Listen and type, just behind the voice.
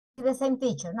the same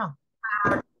teacher, no?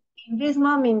 In this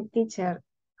moment, teacher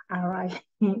arrived.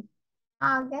 Okay.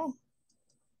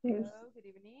 Yes. Hello, good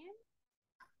evening.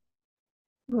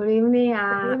 Good evening.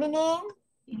 Good evening.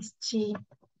 It's she.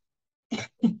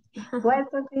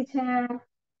 Welcome, teacher.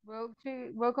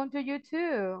 Welcome to you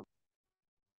too.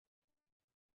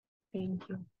 Thank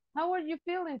you. How are you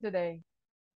feeling today?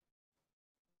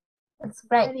 It's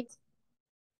great.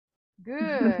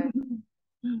 Good.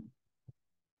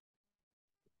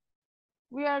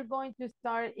 We are going to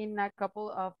start in a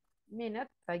couple of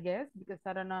minutes, I guess, because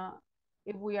I don't know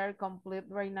if we are complete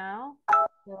right now.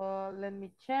 So let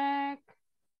me check.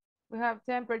 We have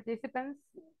 10 participants.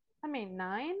 I mean,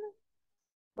 9.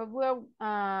 But we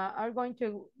are going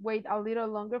to wait a little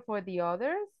longer for the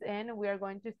others. And we are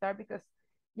going to start because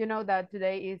you know that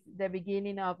today is the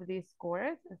beginning of this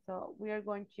course. So we are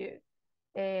going to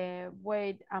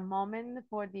wait a moment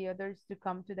for the others to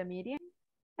come to the meeting.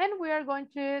 And we are going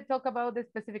to talk about the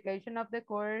specification of the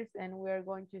course, and we are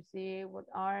going to see what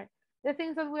are the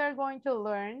things that we are going to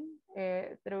learn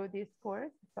through this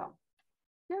course. So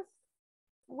just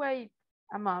wait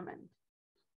a moment.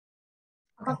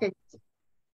 Okay.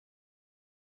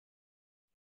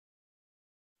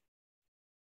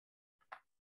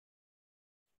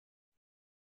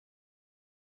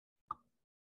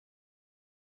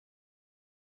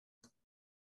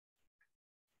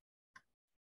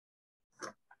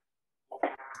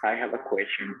 I have a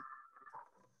question.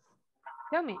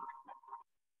 Tell me.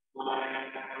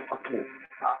 Okay.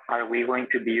 Are we going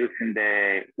to be using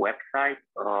the website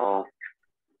of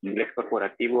Inglés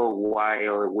Corporativo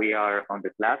while we are on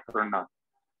the class or not?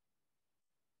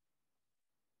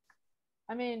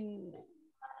 I mean,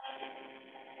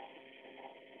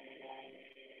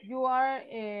 you are,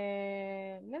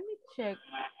 let me check.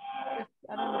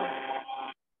 I don't know.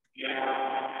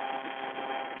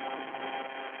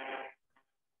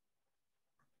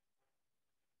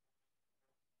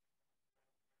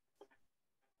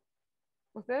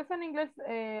 Ustedes son inglés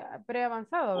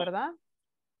preavanzado, ¿verdad?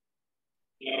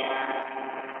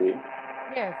 Sí.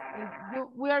 Yes.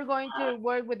 We are going to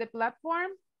work with the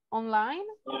platform online.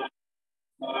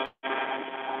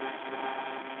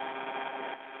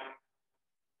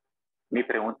 Mi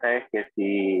pregunta es que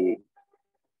si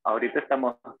ahorita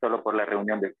estamos solo por la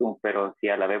reunión de Zoom, pero si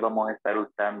a la vez vamos a estar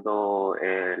usando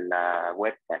la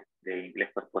website de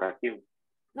Inglés Corporativo.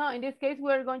 No, in this case,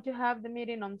 we're going to have the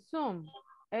meeting on Zoom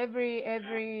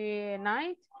every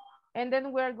night. And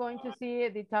then we're going to see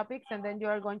the topics, and then you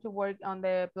are going to work on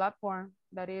the platform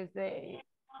that is the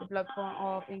platform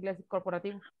of Inglés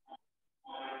Corporativo.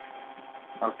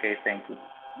 Okay, thank you.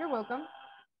 You're welcome.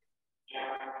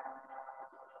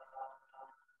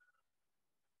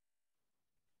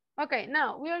 Okay,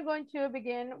 now we are going to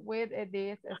begin with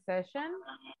this session.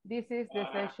 This is the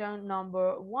session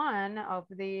number 1 of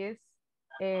this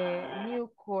new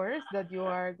course that you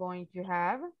are going to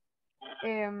have.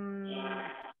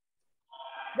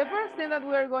 The first thing that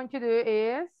we're going to do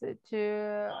is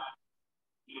to,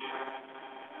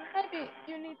 maybe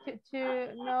you need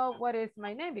to know what is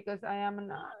my name, because I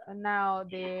am now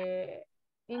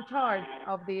in charge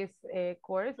of this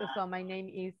course. So my name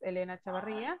is Elena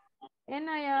Chavarria, and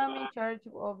I am in charge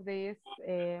of this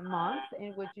month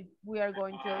in which we are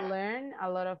going to learn a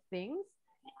lot of things.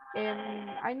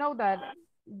 I know that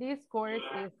this course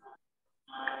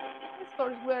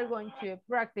we are going to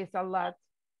practice a lot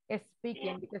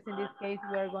speaking, because in this case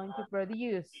we are going to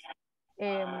produce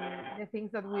the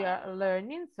things that we are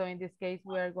learning. So in this case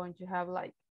we are going to have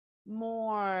like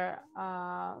more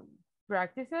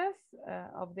practices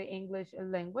of the English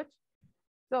language.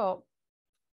 So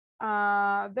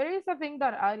there is a thing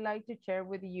that I like to share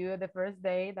with you the first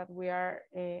day that we are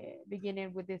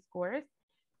beginning with this course,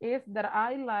 is that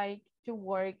I like to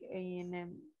work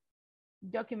in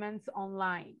documents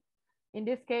online. In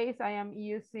this case, I am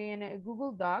using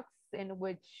Google Docs, in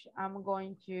which I'm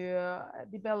going to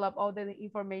develop all the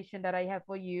information that I have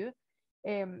for you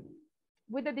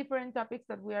with the different topics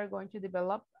that we are going to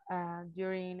develop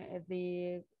during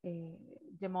the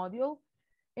module.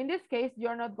 In this case,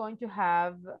 you're not going to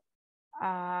have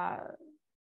a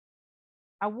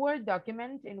Word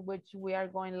document in which we are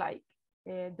going like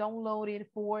downloading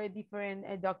 4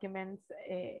 different documents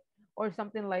or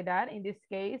something like that. In this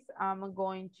case, I'm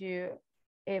going to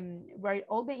write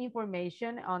all the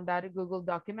information on that Google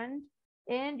document,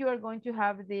 and you are going to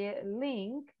have the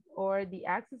link or the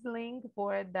access link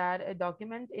for that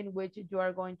document, in which you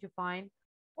are going to find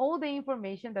all the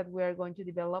information that we are going to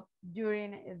develop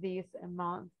during this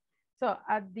month. So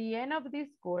at the end of this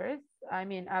course, I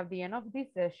mean, at the end of this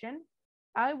session,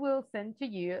 I will send to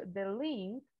you the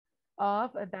link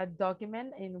of that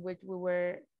document in which we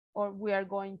were or we are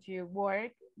going to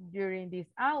work during this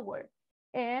hour.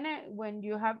 And when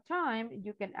you have time,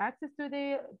 you can access to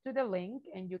the link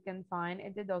and you can find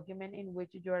the document in which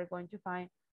you are going to find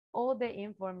all the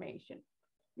information.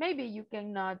 Maybe you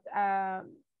cannot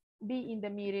be in the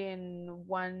meeting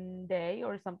one day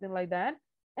or something like that,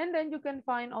 and then you can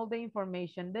find all the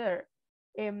information there.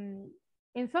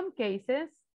 In some cases,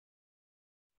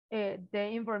 the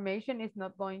information is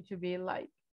not going to be like,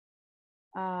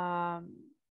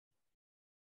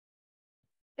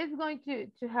 it's going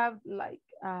to have like,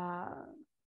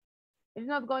 it's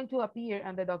not going to appear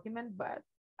on the document, but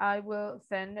I will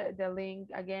send the link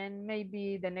again,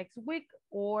 maybe the next week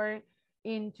or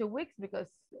in 2 weeks, because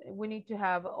we need to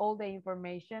have all the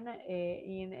information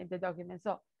in the document.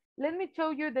 So let me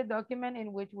show you the document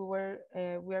in which we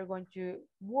are going to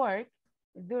work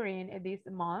during this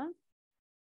month.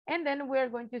 And then we are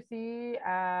going to see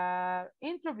an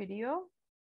intro video.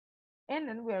 And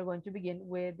then we are going to begin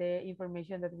with the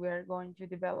information that we are going to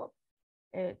develop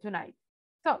tonight.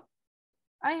 So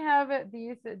I have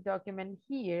this document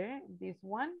here, this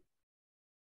one.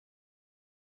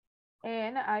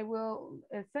 And I will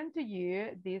send to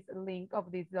you this link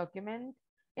of this document.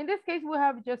 In this case, we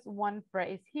have just one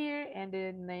phrase here and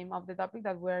the name of the topic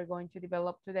that we are going to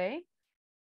develop today.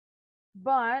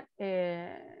 But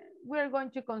we are going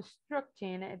to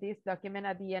constructing this document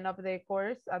at the end of the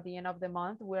course, at the end of the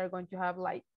month. We are going to have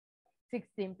like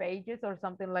 16 pages or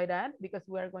something like that, because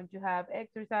we are going to have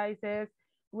exercises,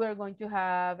 we are going to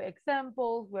have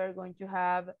examples, we are going to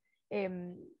have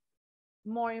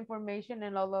more information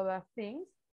and all of that things.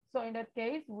 So in that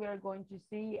case, we are going to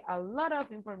see a lot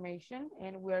of information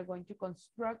and we are going to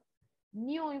construct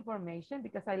new information,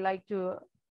 because I like to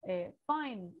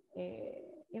find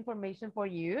information for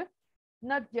you,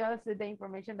 not just the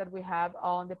information that we have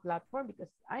on the platform,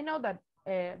 because I know that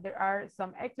there are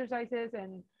some exercises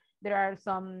and there are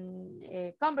some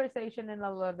conversation and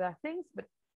all of that things, but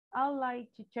I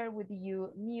like to share with you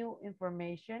new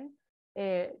information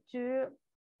to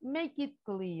make it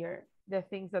clear the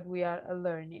things that we are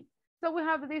learning. So we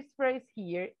have this phrase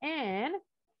here, and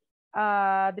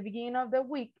the beginning of the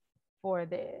week for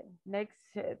the next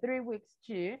 3 weeks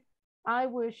too, I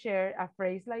will share a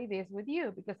phrase like this with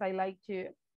you, because I like to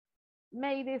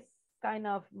make this kind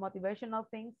of motivational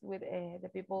things with the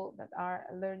people that are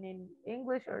learning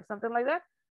English or something like that.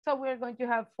 So we're going to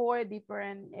have 4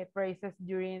 different phrases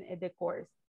during the course.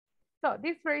 So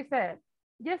this phrase said,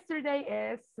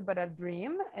 yesterday is but a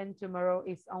dream and tomorrow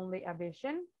is only a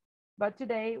vision, but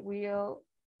today we'll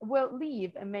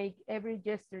live and make every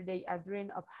yesterday a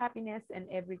dream of happiness and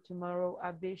every tomorrow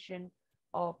a vision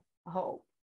of hope.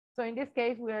 So in this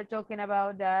case, we are talking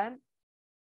about that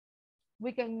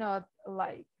we cannot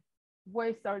like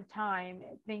waste our time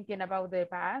thinking about the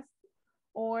past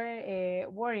or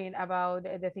worrying about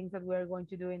the things that we're going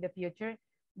to do in the future,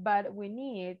 but we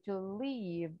need to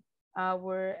live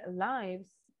our lives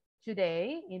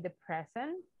today in the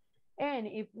present. And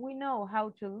if we know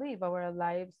how to live our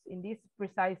lives in this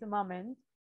precise moment,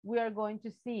 we are going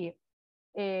to see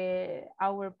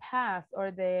our past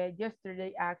or the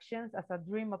yesterday actions as a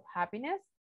dream of happiness.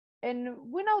 And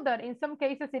we know that in some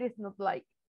cases it is not like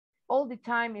all the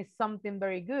time is something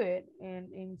very good,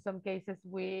 and in some cases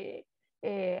we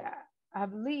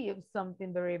have lived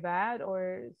something very bad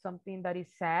or something that is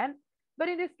sad. But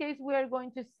in this case, we are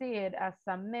going to see it as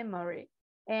a memory,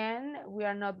 and we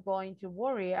are not going to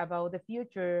worry about the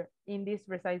future in this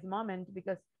precise moment,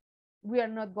 because we are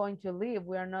not going to live,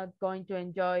 we are not going to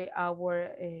enjoy our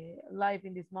life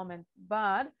in this moment.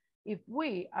 But if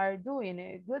we are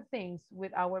doing good things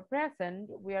with our present,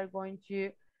 we are going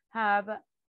to have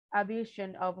a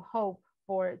vision of hope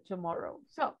for tomorrow.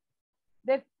 So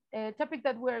the topic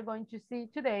that we're going to see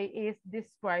today is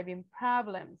describing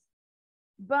problems.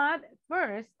 But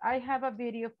first, I have a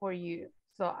video for you.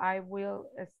 So I will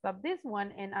stop this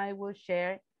one and I will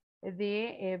share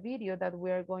the video that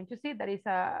we're going to see. That is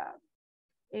a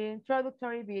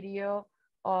introductory video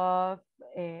of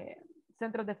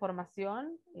Centro de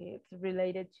Formación. It's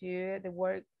related to the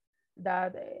work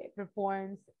that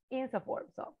performs INSAFORP.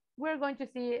 So we're going to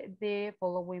see the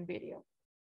following video.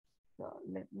 So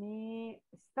let me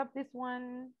stop this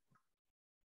one.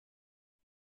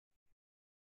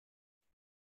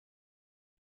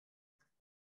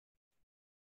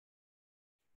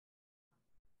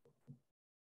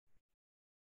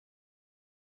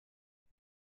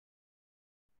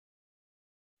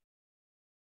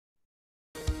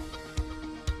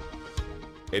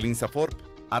 El INSAFORP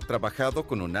ha trabajado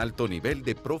con un alto nivel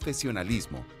de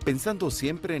profesionalismo, pensando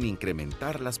siempre en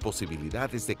incrementar las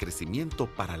posibilidades de crecimiento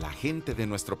para la gente de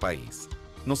nuestro país.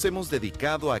 nos hemos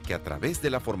dedicado a que a través de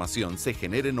la formación se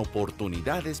generen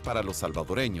oportunidades para los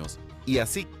salvadoreños y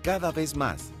así cada vez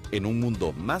más, en un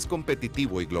mundo más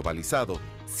competitivo y globalizado,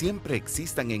 siempre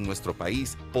existan en nuestro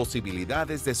país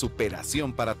posibilidades de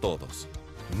superación para todos.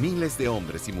 Miles de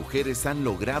hombres y mujeres han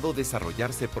logrado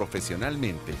desarrollarse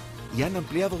profesionalmente y han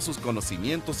ampliado sus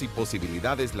conocimientos y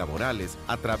posibilidades laborales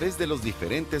a través de los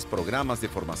diferentes programas de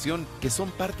formación que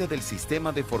son parte del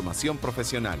sistema de formación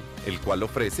profesional, el cual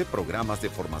ofrece programas de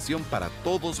formación para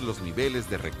todos los niveles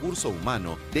de recurso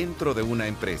humano dentro de una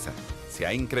empresa. Se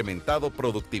ha incrementado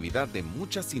productividad de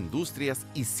muchas industrias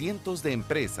y cientos de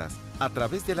empresas a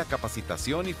través de la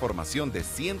capacitación y formación de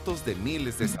cientos de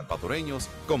miles de salvadoreños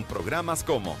con programas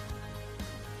como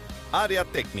Área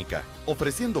Técnica,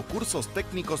 ofreciendo cursos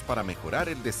técnicos para mejorar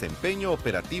el desempeño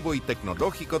operativo y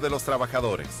tecnológico de los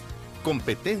trabajadores.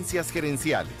 Competencias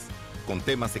gerenciales, con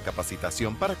temas de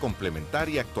capacitación para complementar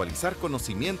y actualizar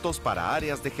conocimientos para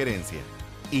áreas de gerencia.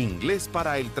 Inglés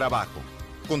para el trabajo.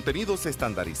 Contenidos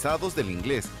estandarizados del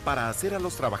inglés para hacer a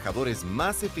los trabajadores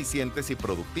más eficientes y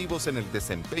productivos en el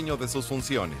desempeño de sus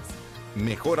funciones.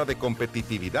 Mejora de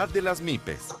competitividad de las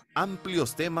MIPES.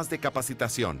 Amplios temas de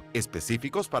capacitación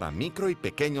específicos para micro y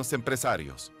pequeños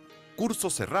empresarios.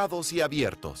 Cursos cerrados y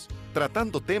abiertos,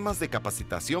 tratando temas de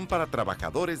capacitación para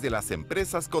trabajadores de las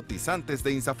empresas cotizantes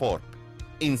de INSAFORP.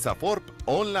 INSAFORP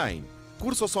Online.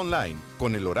 Cursos online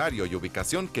con el horario y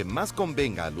ubicación que más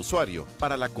convenga al usuario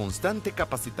para la constante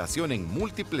capacitación en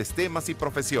múltiples temas y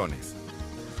profesiones.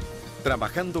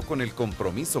 Trabajando con el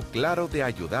compromiso claro de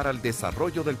ayudar al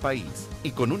desarrollo del país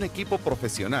y con un equipo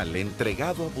profesional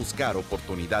entregado a buscar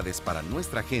oportunidades para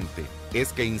nuestra gente,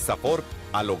 es que INSAFORP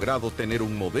ha logrado tener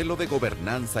un modelo de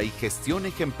gobernanza y gestión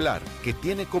ejemplar que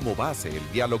tiene como base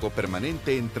el diálogo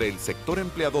permanente entre el sector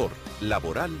empleador,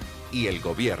 laboral y el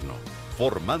gobierno,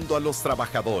 formando a los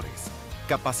trabajadores,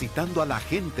 capacitando a la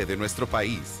gente de nuestro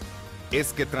país.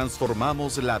 Es que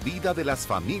transformamos la vida de las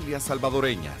familias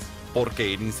salvadoreñas,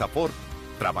 porque en INSAFORP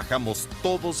trabajamos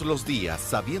todos los días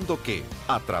sabiendo que,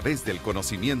 a través del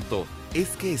conocimiento, es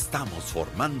que estamos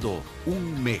formando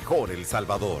un mejor El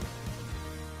Salvador.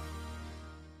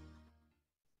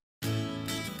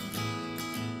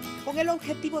 Con el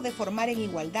objetivo de formar en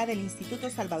igualdad, el Instituto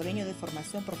Salvadoreño de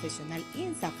Formación Profesional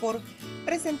INSAFORP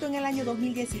presentó en el año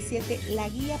 2017 la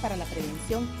Guía para la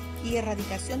Prevención y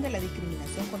Erradicación de la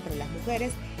Discriminación contra las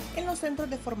Mujeres en los centros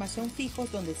de formación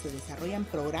fijos donde se desarrollan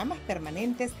programas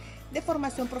permanentes de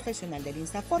formación profesional del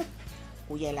INSAFORP,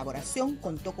 cuya elaboración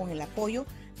contó con el apoyo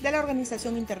de la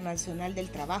Organización Internacional del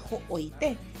Trabajo,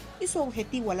 OIT, y su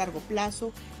objetivo a largo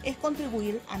plazo es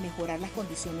contribuir a mejorar las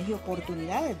condiciones y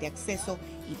oportunidades de acceso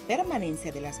y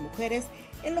permanencia de las mujeres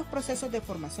en los procesos de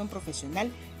formación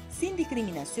profesional sin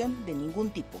discriminación de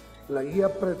ningún tipo. La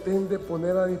guía pretende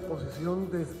poner a disposición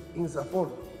de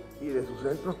INSAFORP y de sus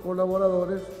centros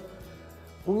colaboradores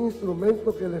un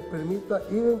instrumento que les permita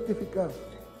identificar,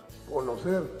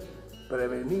 conocer,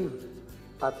 prevenir,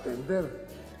 atender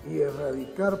y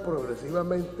erradicar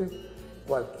progresivamente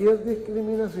cualquier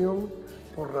discriminación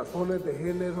por razones de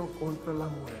género contra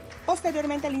las mujeres.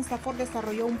 Posteriormente, el INSAFORP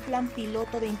desarrolló un plan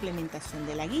piloto de implementación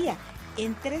de la guía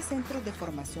en 3 centros de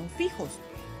formación fijos,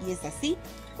 y es así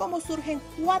como surgen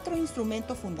 4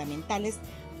 instrumentos fundamentales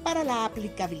para la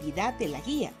aplicabilidad de la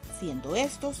guía, siendo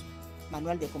estos: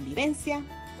 manual de convivencia,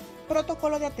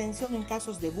 protocolo de atención en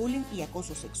casos de bullying y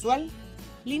acoso sexual,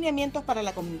 lineamientos para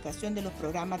la comunicación de los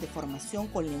programas de formación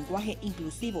con lenguaje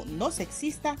inclusivo no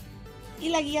sexista y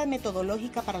la guía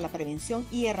metodológica para la prevención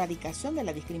y erradicación de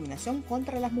la discriminación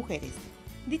contra las mujeres.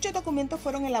 Dichos documentos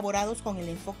fueron elaborados con el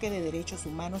enfoque de derechos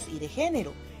humanos y de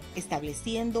género,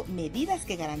 estableciendo medidas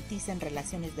que garanticen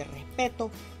relaciones de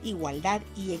respeto, igualdad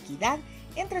y equidad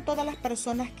entre todas las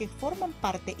personas que forman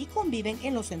parte y conviven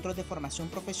en los centros de formación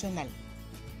profesional.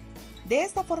 De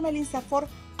esta forma, el INSAFORP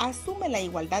asume la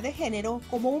igualdad de género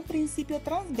como un principio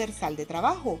transversal de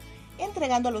trabajo,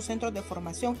 entregando a los centros de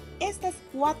formación estas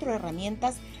 4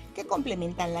 herramientas que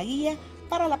complementan la guía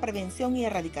para la prevención y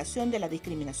erradicación de la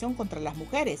discriminación contra las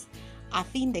mujeres, a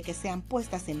fin de que sean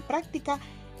puestas en práctica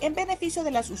en beneficio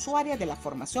de las usuarias de la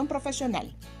formación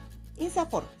profesional.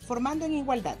 INSAFORP, formando en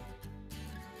igualdad.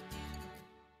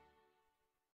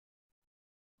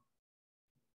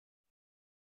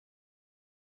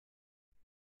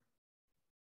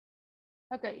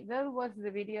 Okay, that was the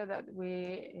video that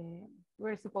we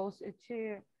were supposed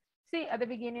to see at the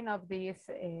beginning of this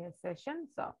session.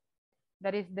 So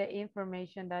that is the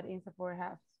information that INSAFORP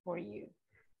has for you.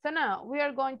 So now we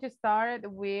are going to start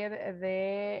with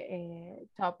the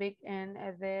topic and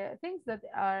the things that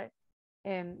are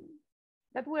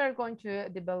that we are going to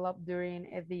develop during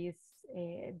this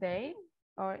day.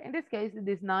 or in this case,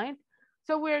 this night.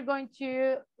 So we're going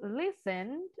to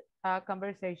listen a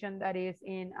conversation that is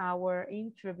in our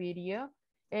intro video,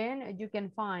 and you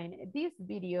can find this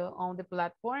video on the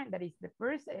platform. That is the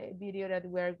first video that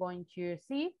we're going to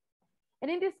see. And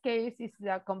in this case, it's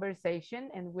a conversation,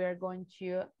 and we're going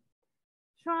to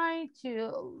try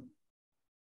to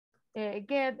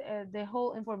get the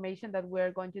whole information that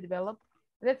we're going to develop.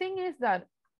 The thing is that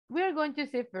we're going to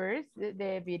see first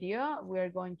the video, we're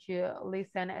going to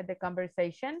listen at the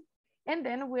conversation, and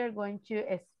then we're going to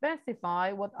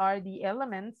specify what are the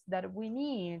elements that we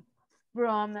need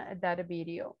from that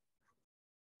video.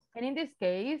 And in this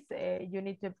case, you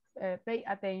need to pay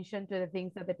attention to the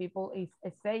things that the people is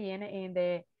saying in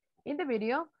the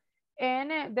video.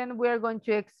 And then we're going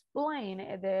to explain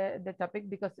the topic,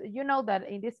 because you know that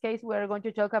in this case, we're going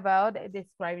to talk about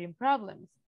describing problems.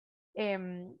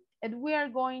 And we are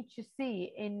going to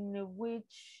see in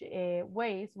which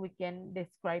ways we can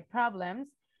describe problems.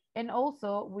 And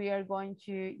also we are going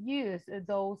to use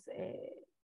those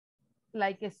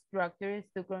like structures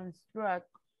to construct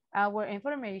our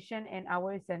information and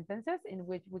our sentences in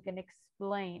which we can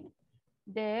explain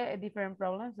the different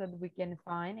problems that we can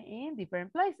find in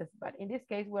different places. But in this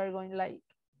case, we're going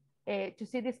to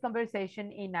see this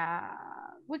conversation in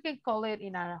we can call it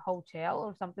in a hotel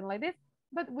or something like this,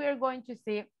 but we're going to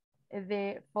see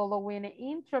the following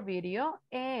intro video.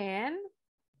 And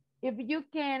if you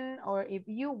can, or if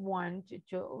you want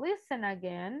to listen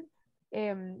again,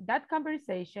 that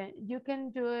conversation, you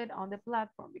can do it on the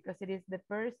platform, because it is the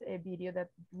first video that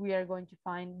we are going to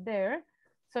find there.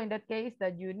 So in that case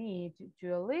that you need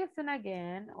to listen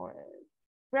again or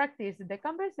practice the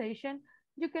conversation,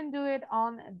 you can do it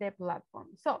on the platform.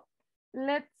 So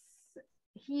let's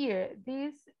hear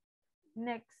this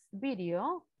next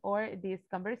video or this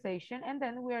conversation, and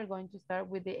then we are going to start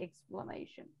with the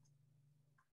explanation.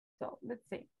 So let's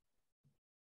see.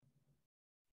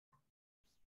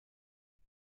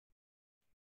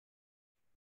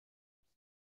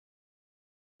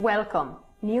 Welcome.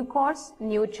 New course,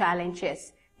 new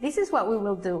challenges. This is what we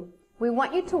will do. We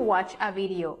want you to watch a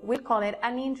video. We'll call it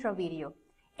an intro video.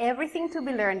 Everything to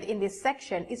be learned in this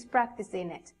section is practiced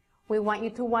in it. We want you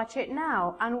to watch it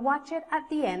now and watch it at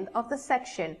the end of the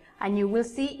section, and you will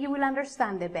see, you will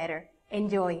understand it better.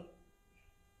 Enjoy.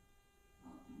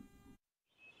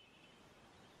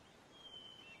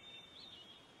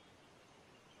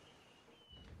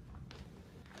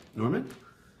 Norman?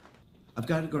 I've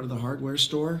got to go to the hardware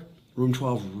store. Room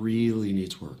 12 really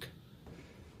needs work.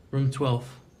 Room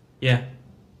 12. Yeah.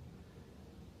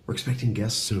 We're expecting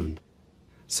guests soon.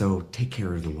 So take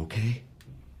care of them, okay?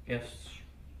 Yes.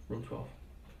 Room 12.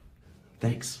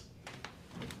 Thanks.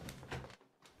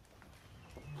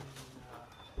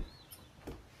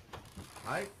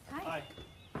 Hi. Hi.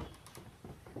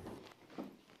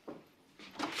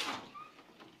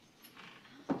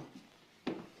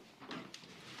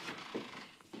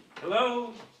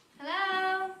 Hello?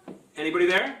 Hello? Anybody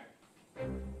there?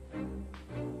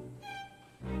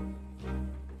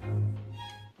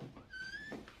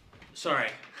 Sorry.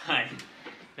 Hi.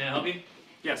 May I help you?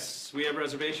 Yes, we have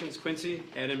reservations, Quincy,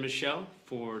 Ed, and Michelle,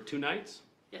 for 2 nights.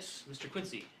 Yes, Mr.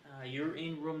 Quincy. You're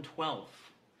in room 12.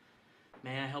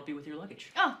 May I help you with your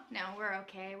luggage? Oh, no, we're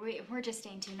okay. We're just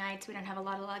staying 2 nights. We don't have a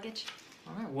lot of luggage.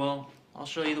 All right, well, I'll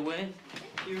show you the way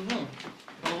to your room.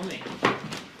 Follow me.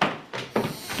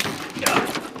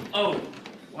 Oh,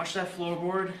 watch that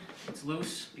floorboard. It's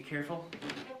loose. Be careful.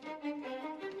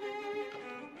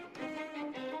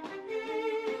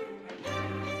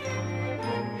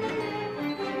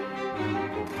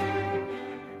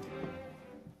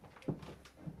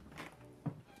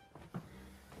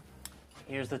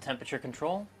 Here's the temperature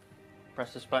control.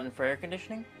 Press this button for air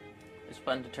conditioning. This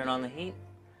button to turn on the heat.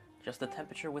 Adjust the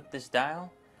temperature with this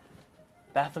dial.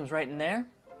 Bathroom's right in there.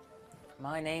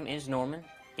 My name is Norman.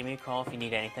 Give me a call if you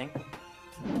need anything.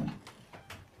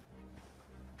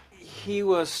 He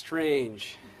was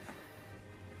strange.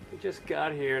 We just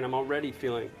got here and I'm already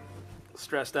feeling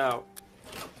stressed out.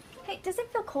 Hey, does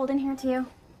it feel cold in here to you?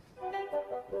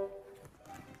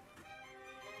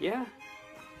 Yeah?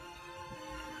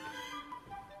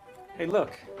 Hey,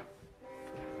 look.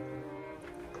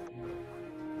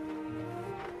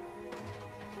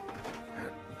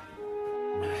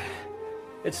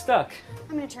 It's stuck.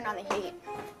 I'm gonna turn on the heat.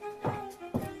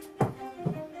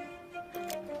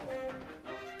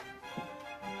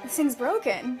 This thing's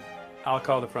broken. I'll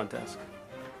call the front desk.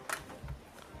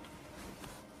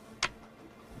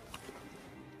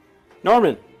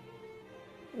 Norman,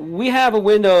 we have a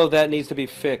window that needs to be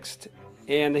fixed,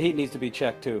 and the heat needs to be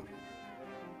checked too.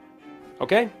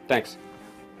 Okay? Thanks.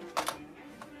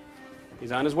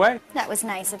 He's on his way. That was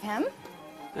nice of him.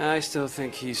 I still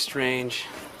think he's strange.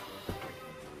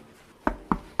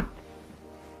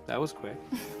 That was quick.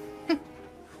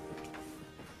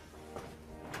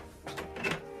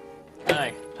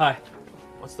 Hi. Hi.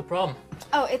 What's the problem?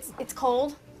 Oh, it's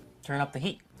cold. Turn up the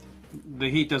heat. The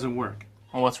heat doesn't work.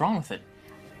 Well, what's wrong with it?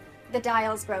 The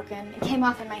dial's broken. It came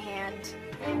off in my hand.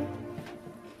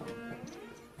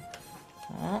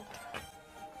 Well,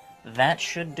 that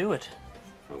should do it.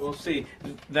 We'll see.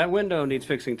 That window needs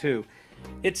fixing too.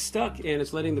 It's stuck and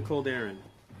it's letting the cold air in.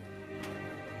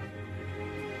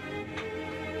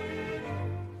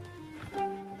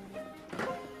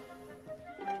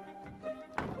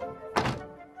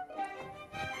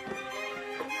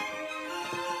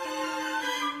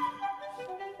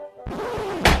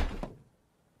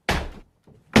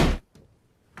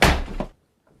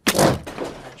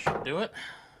 That should do it.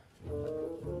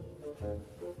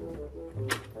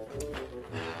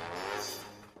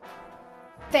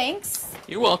 Thanks.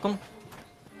 You're welcome.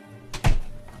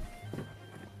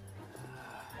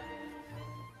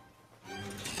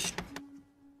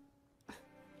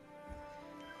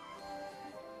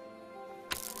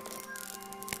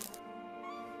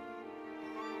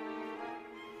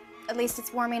 At least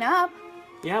it's warming up.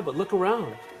 Yeah, but look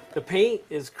around. The paint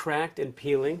is cracked and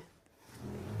peeling.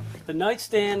 The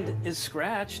nightstand is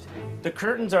scratched. The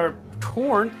curtains are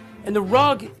torn. And the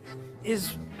rug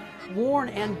is worn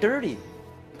and dirty.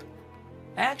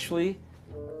 Actually,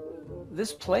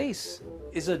 this place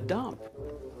is a dump.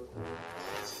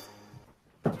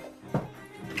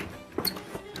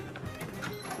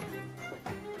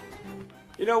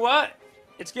 You know what?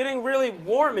 It's getting really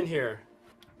warm in here.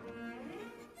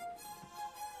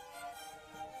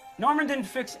 Norman didn't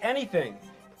fix anything.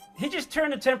 He just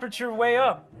turned the temperature way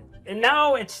up, and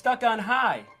now it's stuck on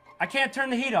high. I can't turn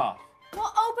the heat off.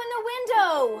 Well, open the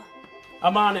window.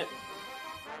 I'm on it.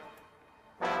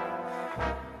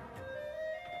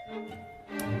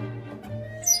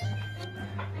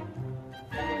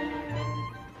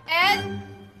 Ed,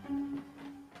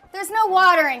 there's no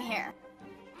water in here.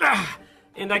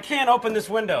 And I can't open this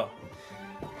window.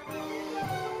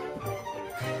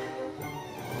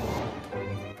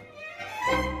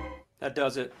 That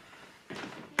does it.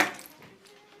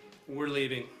 We're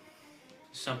leaving.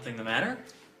 Something the matter?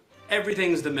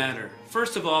 Everything's the matter.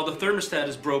 First of all, the thermostat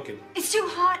is broken. It's too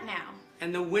hot now.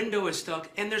 And the window is stuck,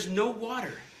 and there's no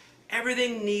water.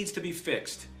 Everything needs to be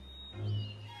fixed.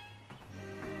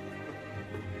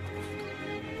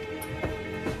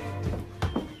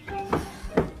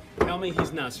 Tell me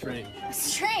he's not strange.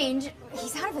 Strange?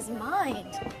 He's out of his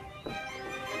mind.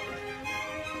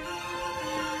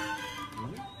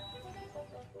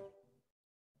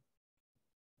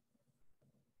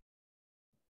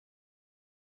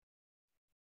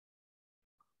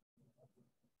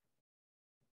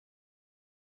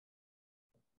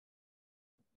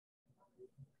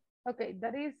 Okay,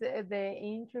 that is the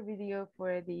intro video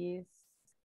for this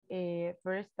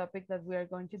first topic that we are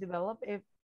going to develop. If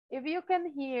you can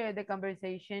hear the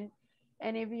conversation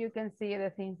and if you can see the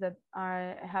things that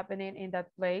are happening in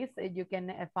that place, you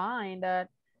can find that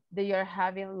they are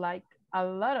having like a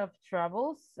lot of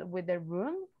troubles with the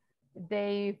room.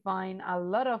 They find a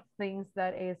lot of things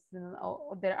that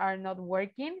are not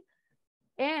working,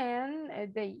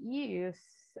 and they use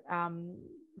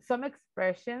some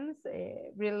expressions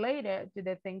related to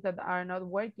the things that are not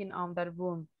working on that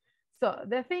room. So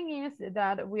the thing is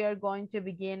that we are going to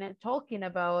begin talking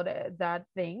about that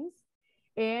things,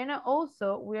 and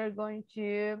also we are going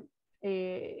to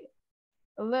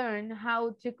learn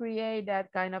how to create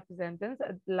that kind of sentence,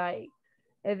 like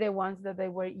the ones that they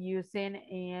were using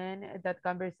in that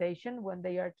conversation when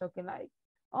they are talking like,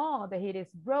 oh, the heat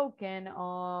is broken,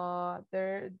 or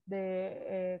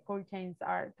the curtains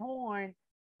are torn,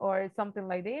 or something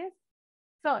like this.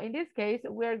 So in this case,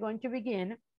 we're going to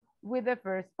begin with the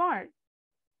first part.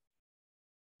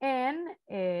 And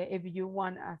if you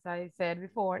want, as I said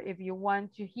before, if you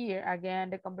want to hear again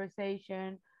the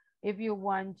conversation, if you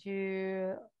want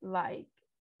to like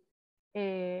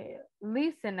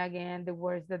listen again the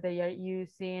words that they are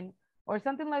using or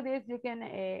something like this, you can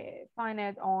find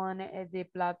it on the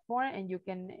platform, and you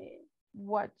can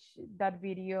watch that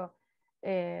video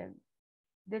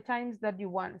the times that you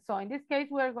want. So in this case,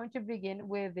 we're going to begin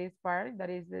with this part, that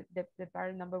is the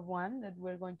part number 1 that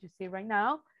we're going to see right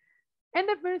now. And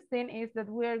the first thing is that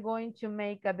we're going to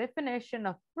make a definition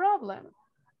of problem.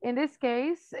 In this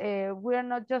case, we're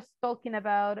not just talking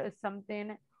about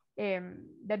something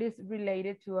that is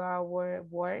related to our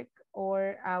work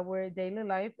or our daily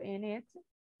life in it.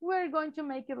 We're going to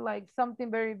make it like something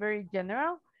very, very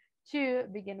general. to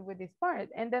begin with this part.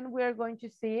 And then we're going to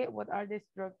see what are the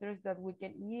structures that we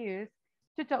can use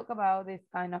to talk about this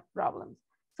kind of problems.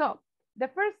 So the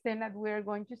first thing that we're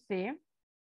going to see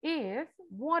is,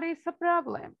 what is a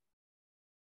problem?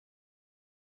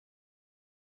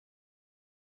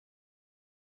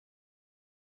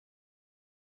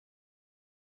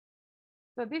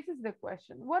 So this is the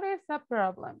question. What is a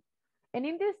problem? And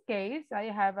in this case, I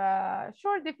have a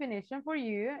short definition for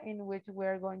you in which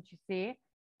we're going to see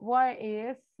what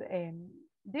is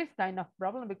this kind of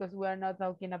problem, because we are not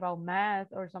talking about math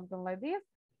or something like this.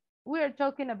 We are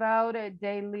talking about a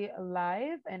daily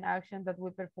life and action that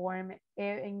we perform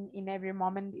in every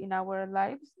moment in our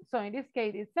lives. So in this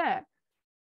case, it said,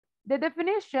 the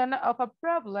definition of a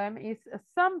problem is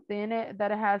something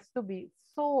that has to be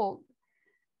solved,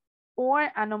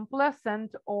 or an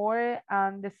unpleasant or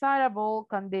undesirable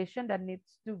condition that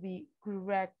needs to be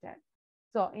corrected.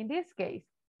 So in this case,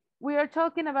 we are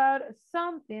talking about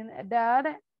something that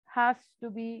has to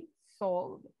be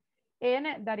solved.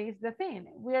 And that is the thing.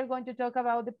 We are going to talk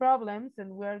about the problems, and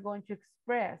we are going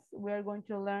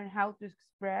to learn how to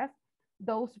express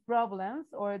those problems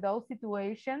or those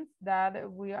situations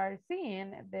that we are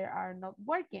seeing they are not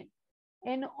working.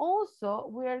 And also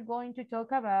we are going to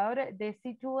talk about the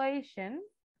situation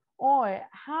or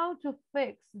how to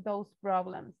fix those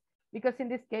problems. Because in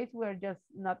this case, we're just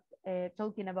not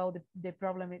talking about the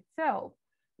problem itself.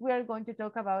 We are going to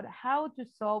talk about how to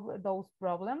solve those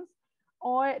problems,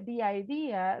 or the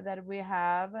idea that we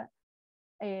have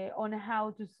on how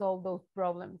to solve those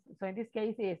problems. So in this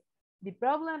case, is the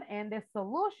problem and the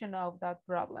solution of that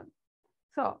problem.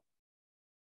 So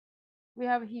we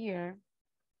have here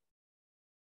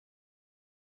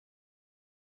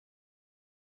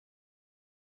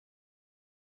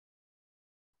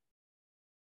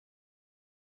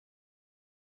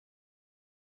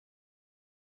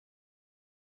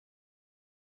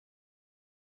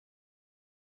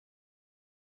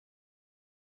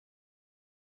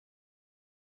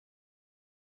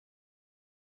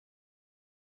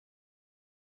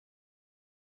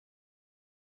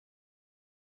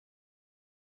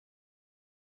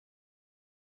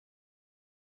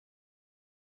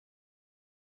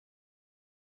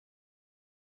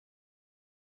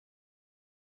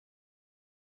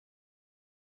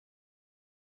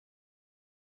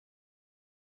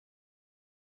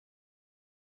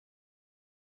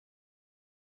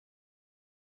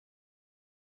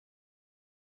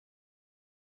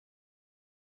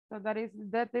so that is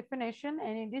that definition.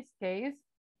 And in this case,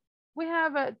 we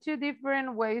have two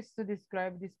different ways to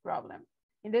describe this problem.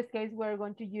 In this case, we're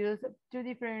going to use two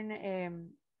different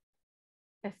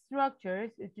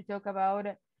structures to talk about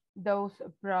those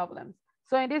problems.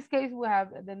 So in this case, we have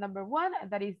the number one,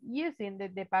 that is using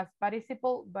the past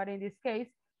participle, but in this case,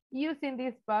 using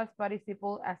this past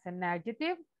participle as an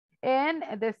adjective. And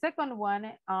the second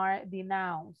one are the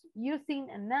nouns, using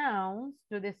nouns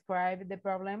to describe the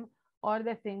problem or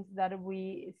the things that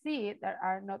we see that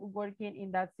are not working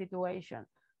in that situation.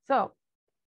 So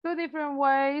two different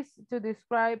ways to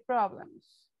describe problems.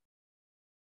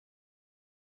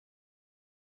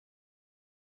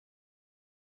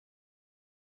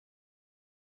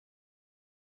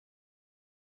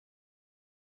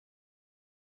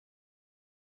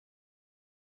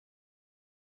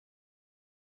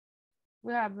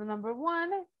 We have the number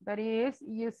one, that is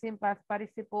using past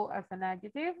participle as an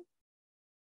adjective.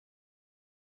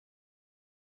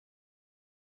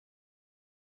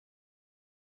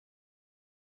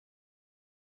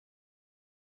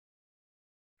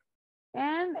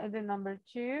 And the number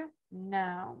two,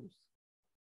 nouns.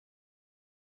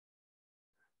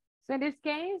 So in this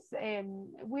case,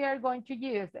 we are going to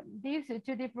use these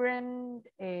two different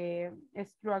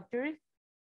structures.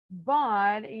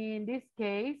 But in this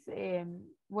case,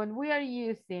 when we are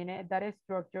using that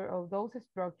structure or those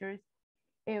structures,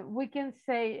 we can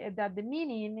say that the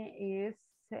meaning is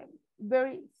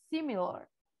very similar.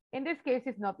 In this case,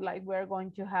 it's not like we're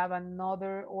going to have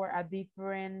another or a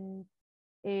different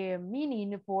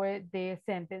meaning for the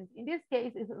sentence. In this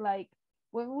case, it's like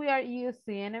when we are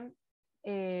using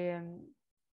the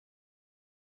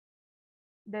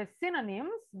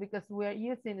synonyms, because we are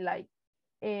using like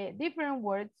different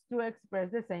words to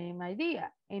express the same idea.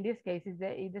 In this case, it's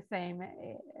the same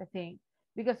thing,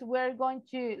 because we're going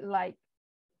to like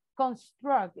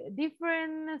construct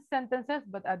different sentences,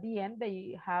 but at the end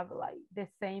they have like the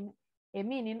same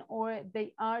meaning, or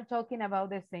they are talking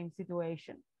about the same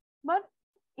situation, but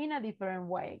in a different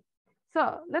way.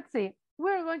 So let's see,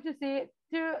 we're going to see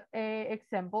two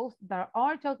examples that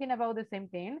are talking about the same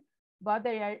thing, but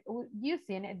they are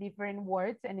using different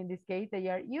words, and in this case they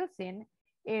are using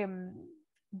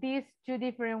these two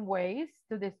different ways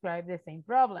to describe the same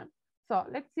problem. So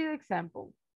let's see the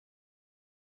example.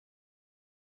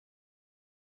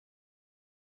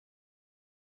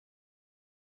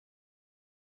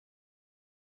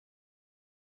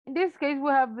 In this case, we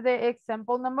have the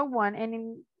example number 1, and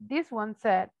in this one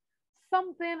said,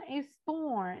 something is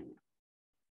torn.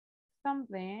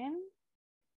 Something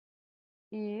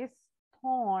is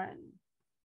torn.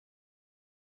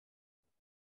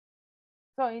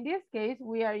 So in this case,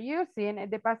 we are using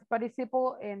the past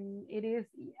participle and it is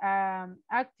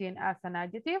acting as an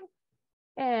adjective.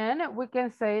 And we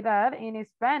can say that in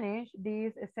Spanish,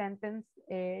 this sentence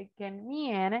can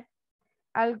mean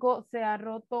algo se ha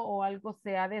roto o algo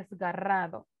se ha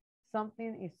desgarrado.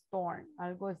 Something is torn.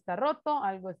 Algo está roto,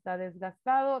 algo está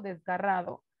desgastado,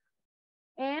 desgarrado.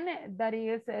 And that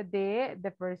is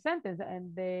the first sentence,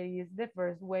 and there is the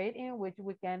first way in which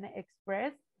we can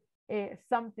express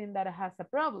something that has a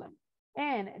problem.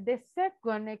 And the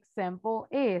second example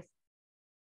is,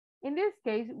 in this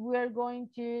case, we are going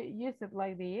to use it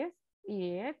like this.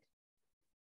 It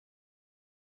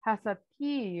has a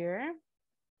tear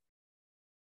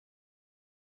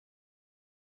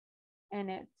in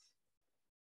it.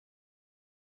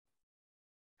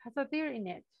 Has a tear in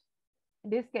it. In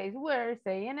this case, we're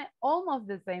saying almost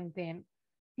the same thing.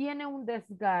 Tiene un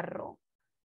desgarro.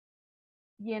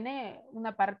 Tiene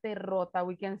una parte rota.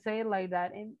 We can say it like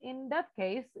that. In that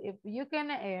case, if you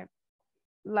can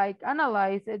like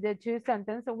analyze the two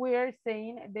sentences, we're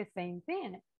saying the same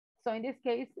thing. So in this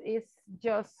case, it's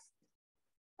just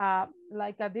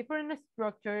like a different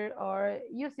structure or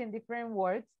using different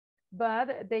words,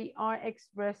 but they are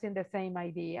expressing the same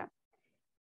idea.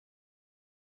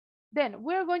 Then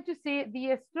we're going to see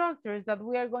the structures that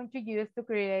we are going to use to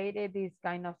create this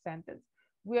kind of sentence.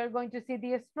 We are going to see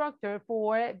the structure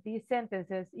for these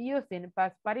sentences using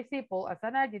past participle as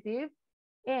an adjective.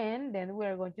 And then we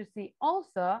are going to see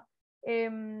also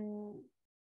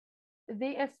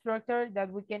the structure that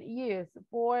we can use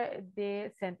for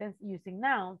the sentence using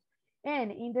nouns.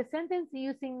 And in the sentence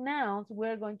using nouns,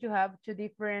 we're going to have two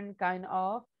different kind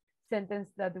of sentence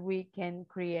that we can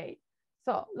create.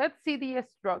 So let's see the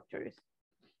structures.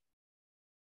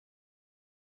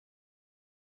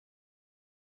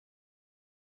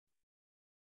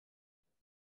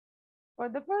 For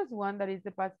the first one, that is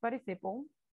the past participle,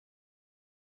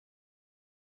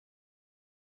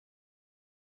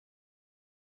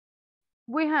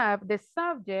 we have the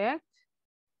subject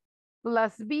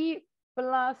plus be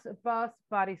plus past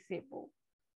participle.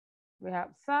 We have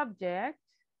subject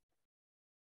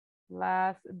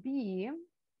plus be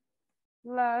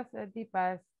plus the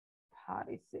past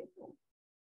participle.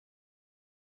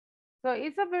 So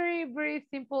it's a very, very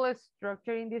simple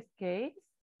structure in this case,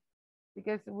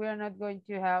 because we are not going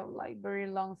to have like very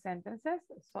long sentences.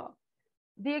 So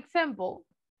the example,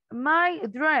 my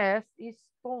dress is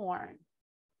torn.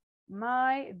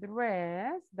 My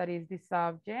dress, that is the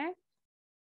subject,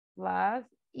 plus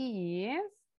is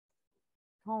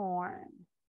torn.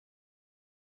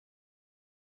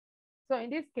 So in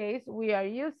this case, we are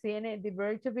using the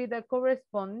verb to be that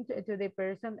corresponds to the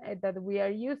person that we are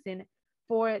using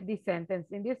for the sentence.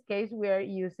 In this case, we are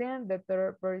using the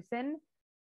third person,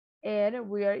 and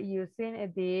we are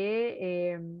using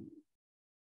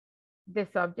the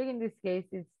subject. In this case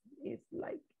is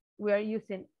like we are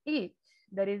using it.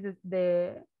 That is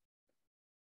the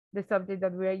subject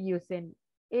that we are using.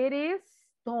 It is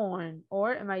torn,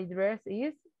 or my dress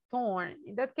is torn.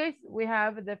 In that case, we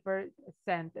have the first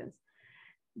sentence.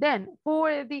 Then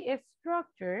for the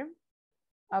structure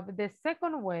of the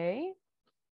second way,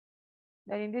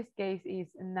 that in this case is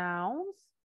nouns.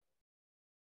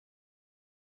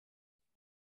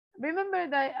 Remember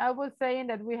that I was saying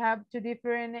that we have two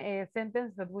different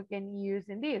sentences that we can use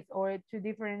in this, or two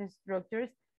different structures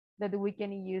that we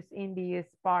can use in this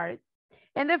part.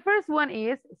 And the first one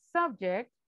is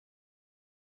subject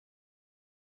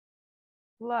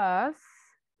plus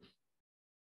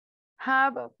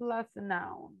have plus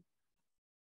noun.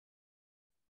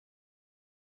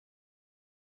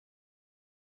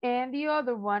 And the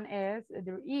other one is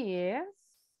there is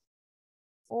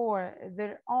or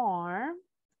there are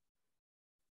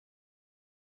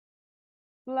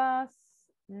plus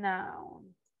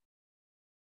noun.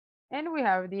 And we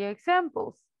have the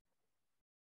examples.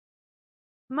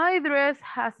 My dress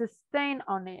has a stain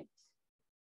on it.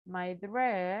 My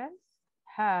dress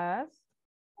has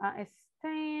a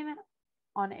stain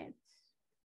on it.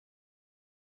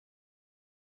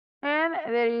 And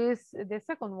there is the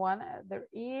second one. There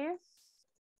is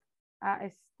a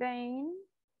stain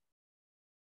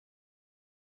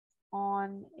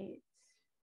on it.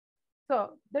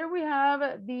 So there we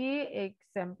have the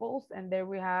examples, and there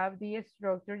we have the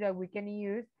structure that we can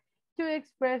use to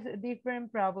express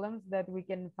different problems that we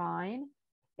can find,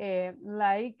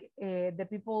 like the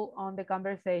people on the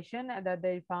conversation that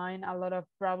they find a lot of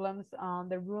problems on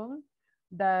the room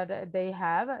that they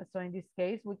have. So in this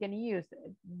case, we can use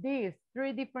these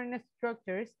three different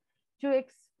structures to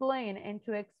explain and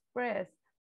to express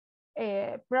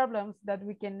problems that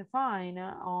we can find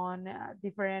on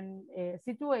different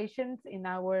situations in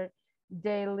our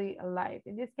daily life.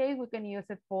 In this case, we can use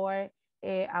it for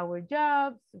our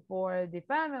jobs, for the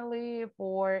family,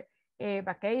 for a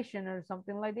vacation or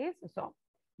something like this. So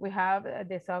we have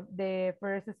the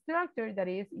first structure that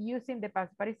is using the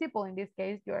past participle. In this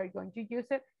case, you are going to use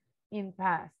it in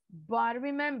past. But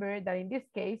remember that in this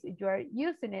case, you are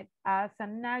using it as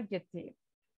an adjective.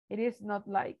 It is not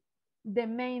like the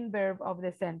main verb of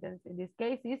the sentence. In this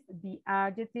case, is the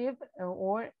adjective,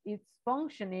 or it's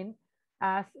functioning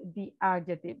as the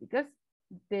adjective because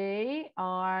they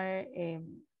are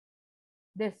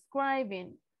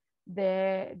describing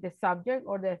the subject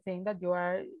or the thing that you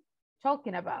are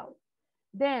talking about.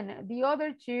 Then the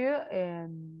other two,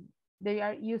 they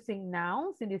are using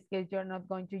nouns. In this case, you're not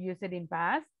going to use it in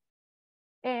past.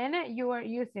 And you are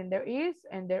using there is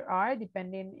and there are,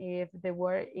 depending if the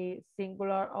word is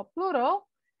singular or plural.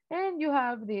 And you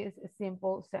have this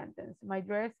simple sentence. My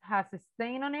dress has a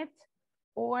stain on it,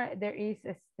 or there is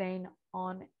a stain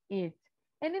on it.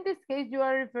 And in this case, you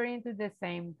are referring to the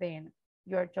same thing.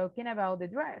 You are talking about the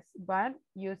dress, but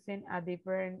using a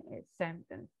different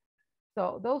sentence.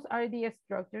 So those are the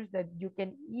structures that you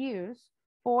can use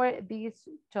for this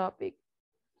topic.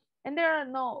 And there are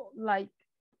no like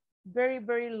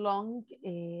very long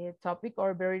topic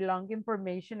or very long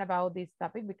information about this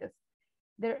topic because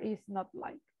there is not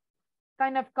like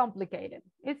kind of complicated.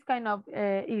 It's kind of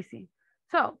easy.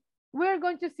 So we're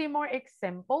going to see more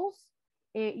examples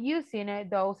using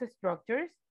those structures.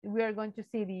 We are going to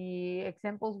see the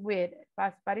examples with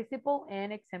past participle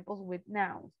and examples with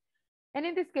nouns. And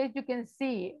in this case, you can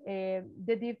see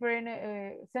the different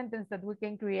sentences that we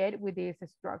can create with these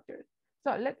structures.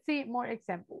 So let's see more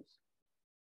examples.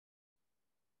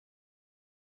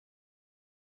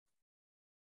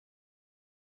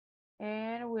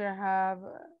 And we have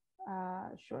a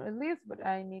short list, but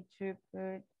I need to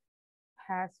put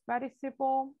past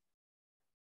participle.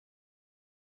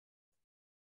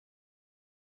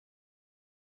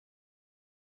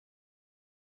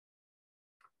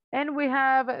 And we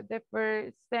have the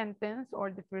first sentence or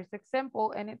the first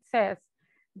example, and it says,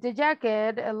 the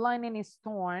jacket lining is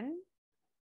torn.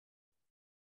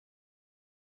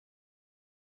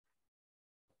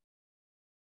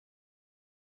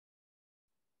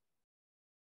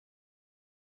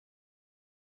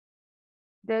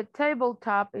 The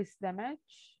tabletop is damaged.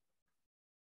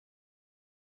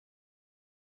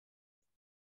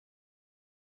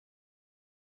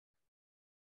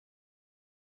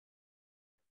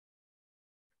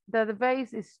 The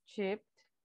vase is chipped.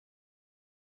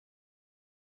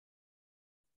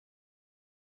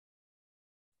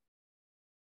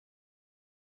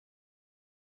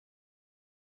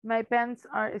 My pants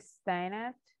are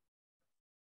stained.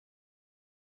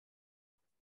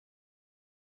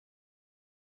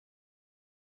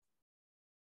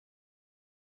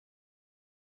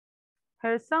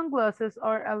 Her sunglasses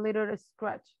are a little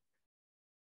scratched.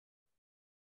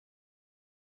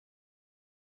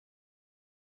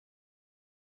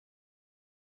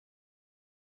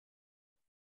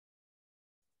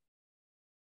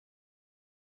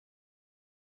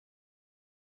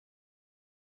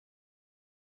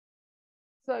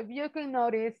 So if you can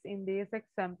notice in these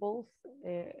examples,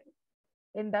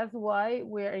 and that's why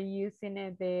we are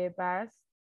using the past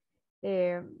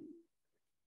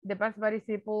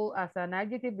participle as an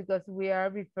adjective, because we are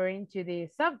referring to the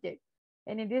subject.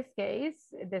 And in this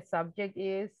case, the subject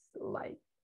is like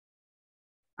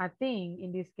a thing.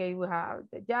 In this case, we have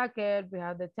the jacket, we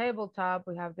have the tabletop,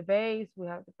 we have the vase, we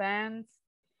have the pants,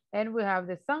 and we have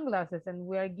the sunglasses. And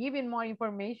we are giving more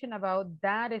information about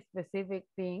that specific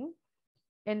thing.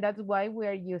 And that's why we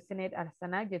are using it as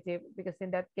an adjective, because in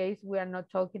that case, we are not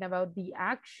talking about the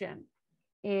action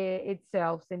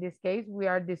itself. In this case, we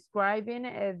are describing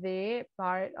the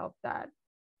part of that.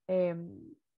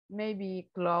 Maybe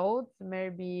clothes,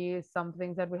 maybe some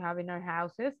things that we have in our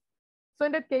houses. So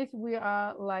in that case, we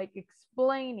are like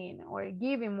explaining or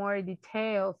giving more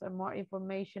details or more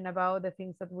information about the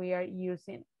things that we are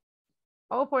using.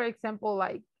 Or for example,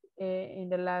 like in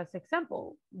the last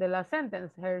example, the last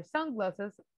sentence, her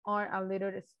sunglasses are a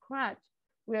little scratched.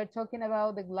 We are talking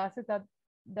about the glasses that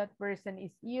that person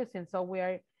is using. So we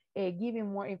are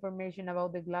giving more information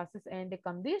about the glasses and the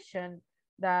condition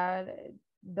that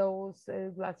those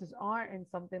glasses are and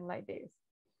something like this.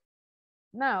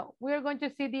 Now, we are going to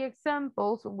see the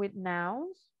examples with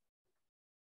nouns.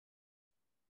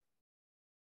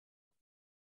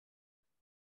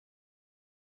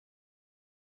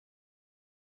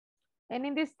 And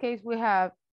in this case, we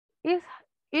have,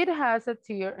 it has a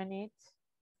tear in it.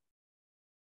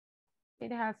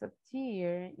 It has a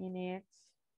tear in it.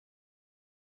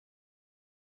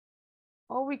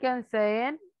 Or we can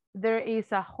say, there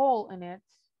is a hole in it.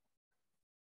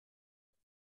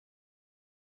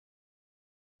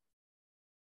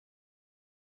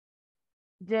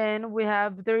 Then we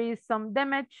have, there is some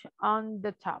damage on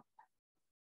the top.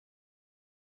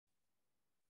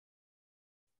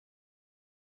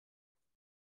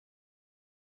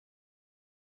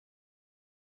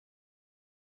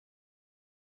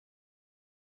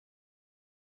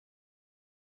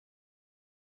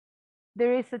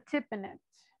 There is a chip in it.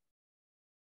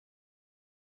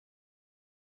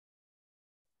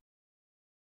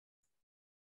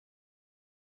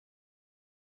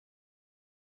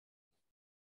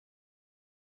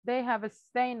 They have a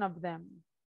stain of them.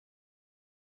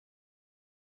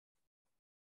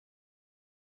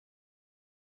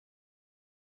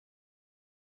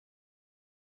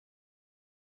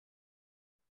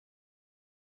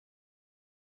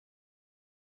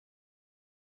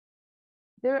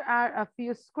 There are a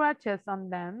few scratches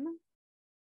on them.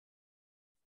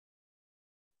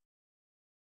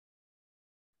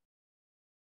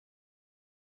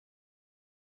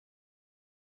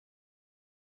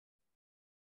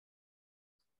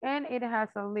 And it has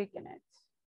a leak in it.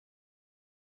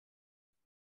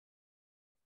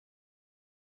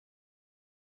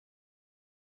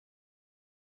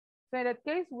 So in that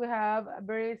case, we have a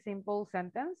very simple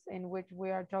sentence in which we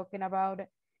are talking about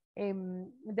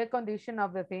the condition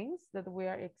of the things that we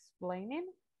are explaining.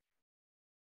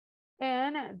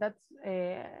 And that's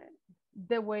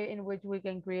the way in which we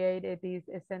can create this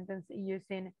sentence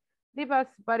using the past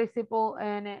participle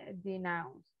and the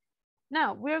nouns.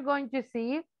 Now, we're going to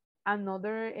see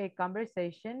another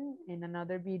conversation in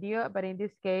another video, but in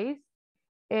this case,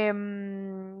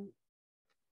 in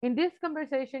this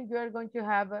conversation, you are going to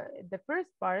have the first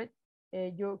part.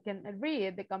 You can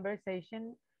read the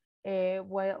conversation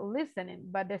while listening,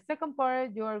 but the second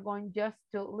part, you are going just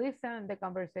to listen the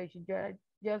conversation. You are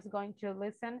just going to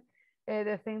listen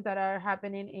the things that are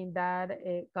happening in that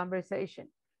conversation.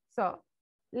 So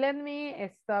let me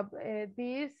stop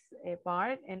this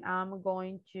part, and I'm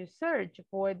going to search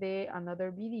for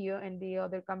another video and the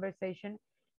other conversation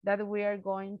that we are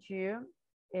going to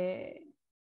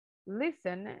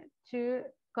listen to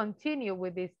continue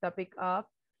with this topic of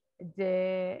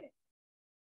the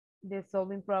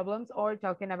solving problems or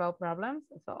talking about problems.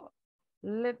 So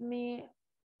let me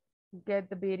get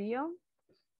the video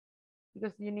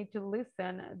because you need to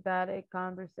listen that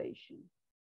conversation.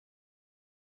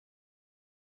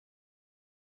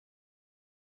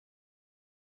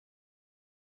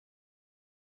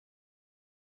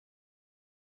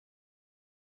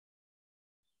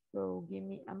 So give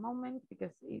me a moment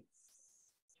because it's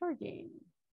charging.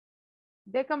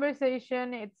 The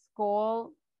conversation, it's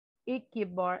called It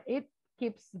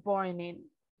Keeps Burning.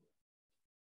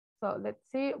 So let's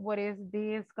see, what is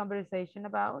this conversation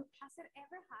about? Has it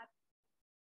ever happened?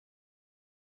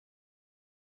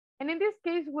 And in this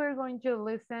case, we're going to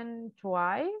listen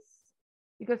twice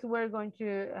because we're going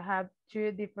to have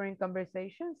two different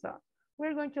conversations. So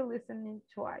we're going to listen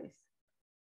twice.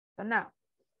 So now,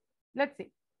 let's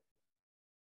see.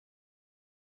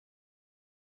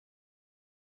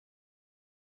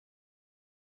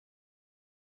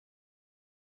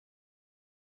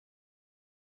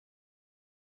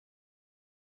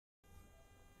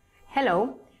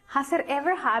 Hello, has it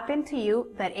ever happened to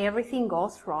you that everything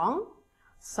goes wrong?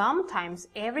 Sometimes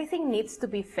everything needs to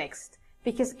be fixed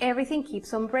because everything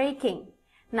keeps on breaking.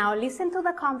 Now listen to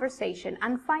the conversation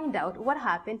and find out what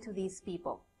happened to these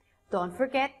people. Don't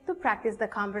forget to practice the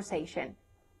conversation.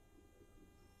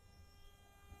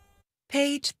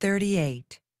 Page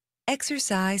 38.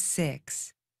 Exercise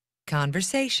 6.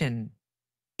 Conversation.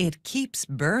 It keeps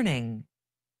burning.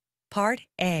 Part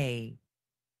A.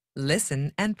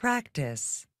 Listen and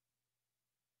practice.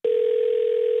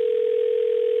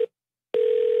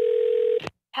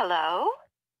 Hello?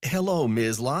 Hello,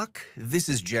 Ms. Locke. This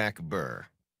is Jack Burr.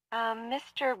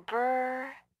 Mr.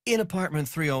 Burr? In apartment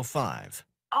 305.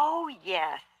 Oh,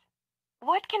 yes.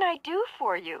 What can I do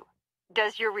for you?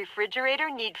 Does your refrigerator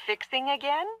need fixing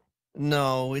again?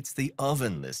 No, it's the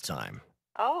oven this time.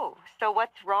 Oh, so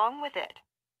what's wrong with it?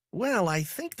 Well, I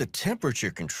think the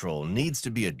temperature control needs to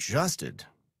be adjusted.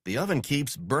 The oven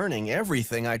keeps burning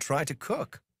everything I try to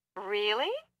cook.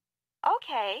 Really?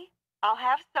 Okay. I'll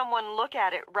have someone look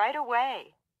at it right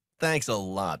away. Thanks a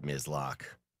lot, Ms.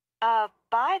 Locke.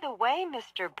 By the way,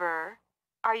 Mr. Burr,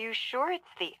 are you sure it's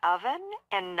the oven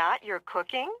and not your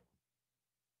cooking?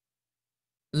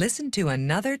 Listen to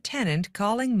another tenant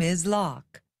calling Ms.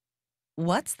 Locke.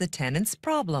 What's the tenant's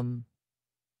problem?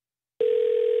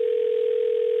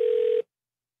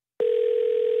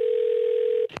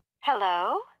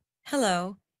 Hello?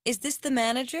 Hello, is this the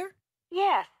manager?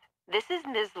 Yes, this is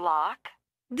Ms. Locke.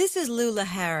 This is Lula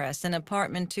Harris in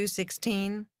apartment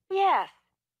 216. Yes.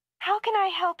 How can I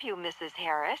help you, Mrs.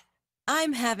 Harris?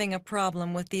 I'm having a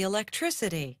problem with the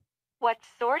electricity. What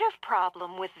sort of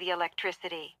problem with the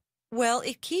electricity? Well,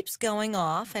 it keeps going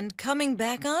off and coming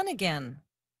back on again.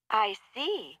 I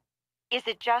see. Is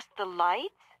it just the lights,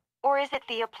 or is it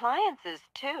the appliances,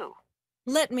 too?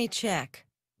 Let me check.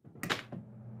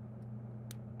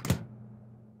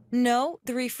 No,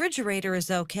 the refrigerator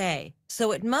is okay,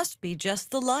 so it must be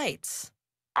just the lights.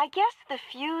 I guess the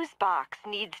fuse box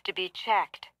needs to be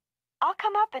checked. I'll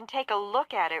come up and take a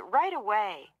look at it right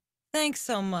away. Thanks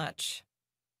so much.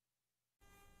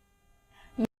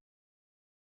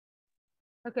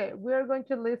 Okay, we're going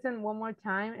to listen one more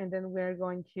time and then we're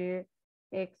going to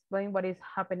explain what is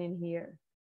happening here.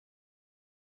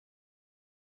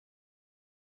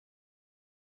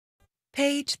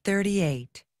 Page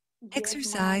 38.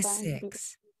 Exercise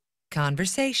 6.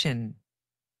 Conversation.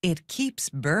 It keeps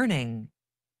burning.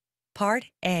 Part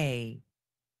A.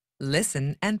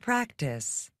 Listen and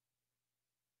practice.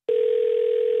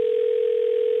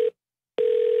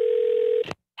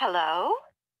 Hello?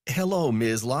 Hello,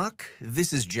 Ms. Locke.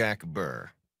 This is Jack Burr.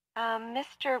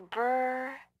 Mr.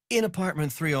 Burr? In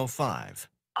apartment 305.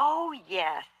 Oh,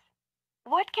 yes.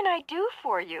 What can I do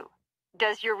for you?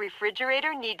 Does your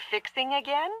refrigerator need fixing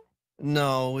again?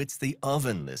 No, it's the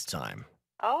oven this time.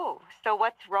 Oh, so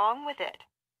what's wrong with it?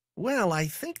 Well, I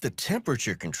think the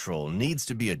temperature control needs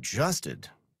to be adjusted.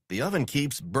 The oven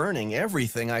keeps burning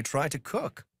everything I try to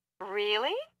cook.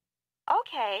 Really?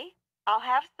 Okay. I'll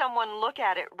have someone look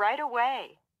at it right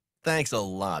away. Thanks a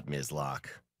lot, Ms.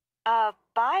 Locke.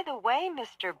 By the way,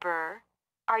 Mr. Burr,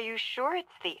 are you sure it's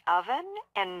the oven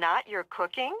and not your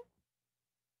cooking?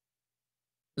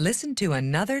 Listen to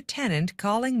another tenant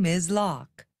calling Ms.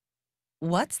 Locke.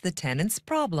 What's the tenant's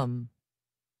problem?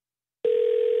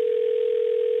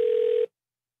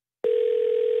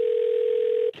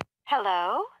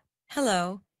 Hello?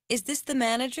 Hello, is this the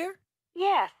manager?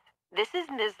 Yes, this is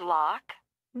Ms. Locke.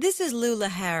 This is Lula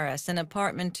Harris in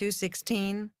apartment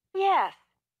 216. Yes.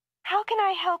 How can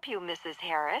I help you, Mrs.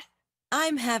 Harris?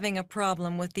 I'm having a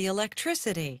problem with the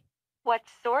electricity. What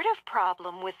sort of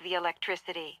problem with the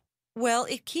electricity? Well,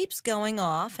 it keeps going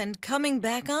off and coming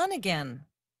back on again.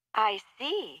 I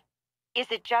see. Is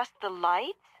it just the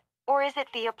lights, or is it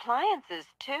the appliances,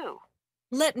 too?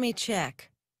 Let me check.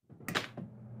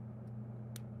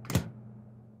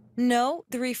 No,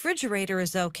 the refrigerator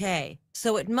is okay,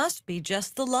 so it must be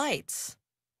just the lights.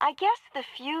 I guess the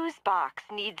fuse box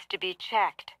needs to be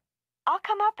checked. I'll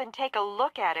come up and take a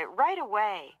look at it right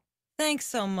away. Thanks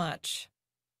so much.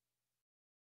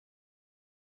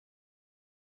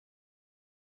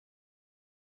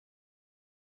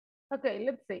 Okay,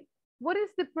 let's see. What is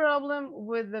the problem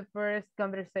with the first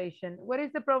conversation? What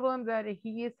is the problem that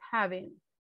he is having?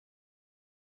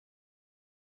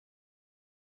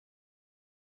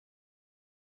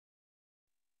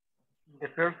 The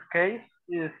first case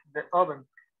is the oven.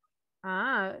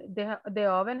 The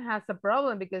oven has a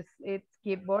problem because it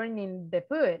keeps burning the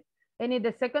food. And in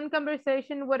the second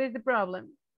conversation, what is the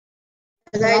problem?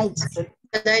 Electricity.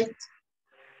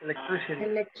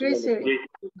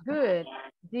 Good.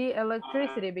 The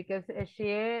electricity, because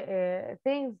she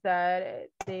thinks that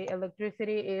the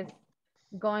electricity is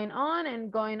going on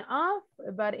and going off,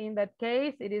 but in that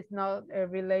case, it is not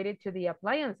related to the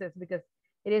appliances because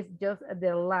it is just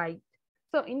the light.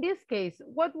 So in this case,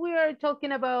 what we are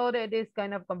talking about this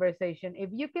kind of conversation, if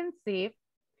you can see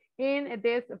in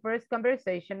this first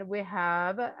conversation, we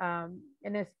have a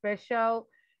special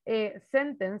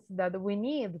sentence that we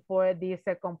need for the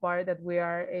second part that we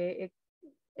are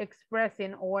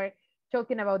expressing or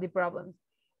talking about the problems.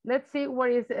 Let's see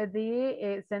what is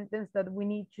the sentence that we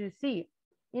need to see.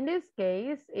 In this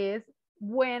case is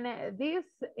when this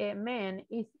man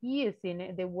is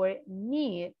using the word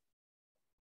need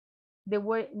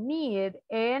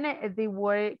and the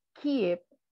word keep,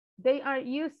 they are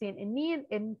using need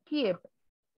and keep.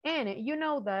 And you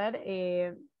know that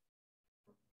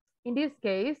in this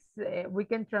case, we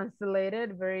can translate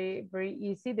it very, very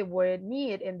easy, the word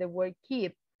need and the word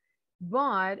keep.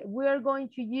 but we're going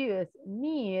to use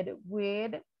need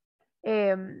with,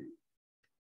 we're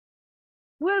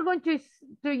going to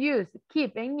use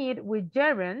keep and need with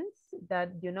gerunds,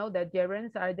 that you know that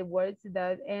gerunds are the words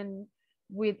that end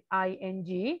with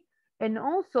ing. And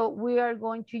also we are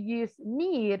going to use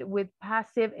need with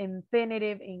passive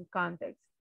infinitive in context.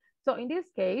 So in this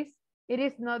case, it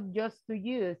is not just to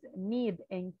use need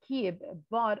and keep,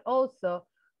 but also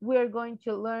we're going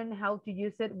to learn how to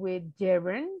use it with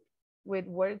gerund, with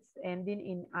words ending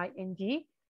in ing.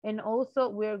 And also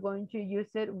we're going to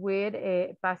use it with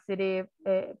a passive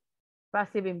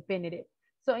infinitive.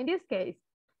 So in this case,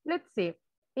 let's see.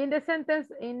 In the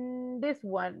sentence, in this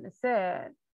one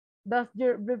said, does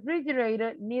your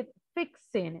refrigerator need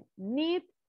fixing? Need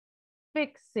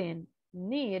fixing.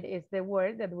 Need is the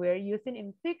word that we're using,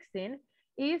 in fixing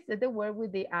is the word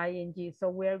with the ing. So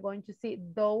we're going to see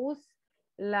those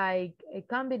like a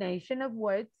combination of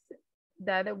words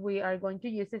that we are going to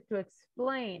use it to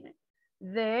explain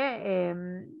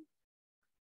the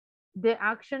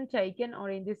action taken, or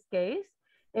in this case,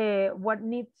 what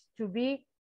needs to be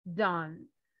done.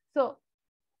 So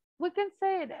we can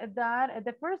say that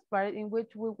the first part in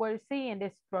which we were seeing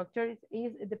the structure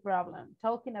is the problem,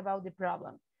 talking about the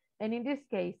problem. And in this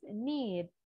case, need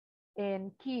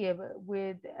and keep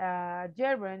with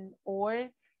gerund or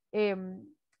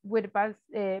with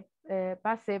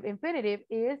passive infinitive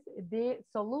is the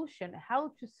solution,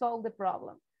 how to solve the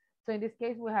problem. So in this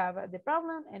case, we have the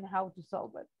problem and how to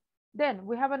solve it. Then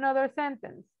we have another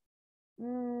sentence.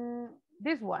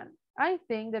 This one, I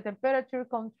think the temperature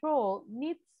control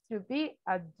needs to be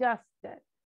adjusted.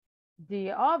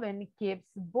 The oven keeps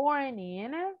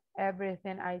burning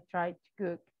everything I try to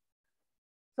cook.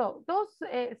 So those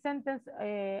sentences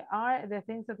are the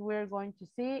things that we're going to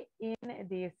see in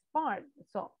this part.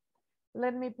 So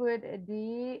let me put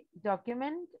the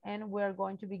document and we're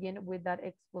going to begin with that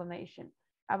explanation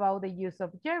about the use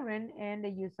of gerund and the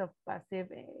use of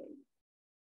passive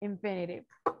infinitive.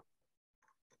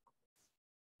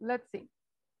 Let's see.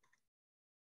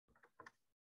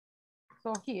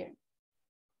 So here.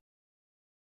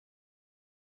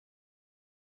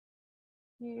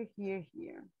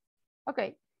 Here.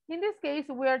 Okay, in this case,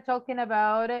 we are talking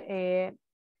about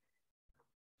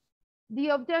the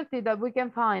objective that we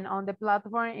can find on the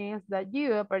platform is that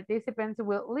you, participants,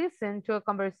 will listen to a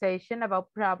conversation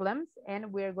about problems,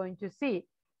 and we're going to see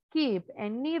keep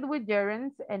and need with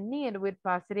gerunds and need with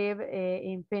passive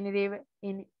infinitive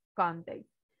in context.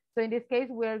 So in this case,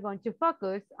 we're going to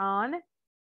focus on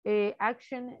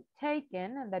action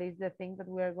taken, and that is the thing that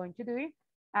we are going to do,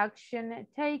 action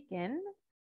taken,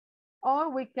 or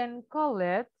we can call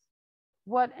it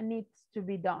what needs to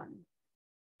be done.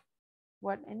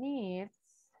 What needs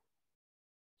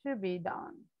to be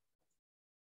done.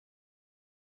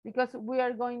 Because we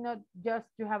are going not just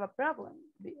to have a problem.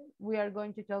 We are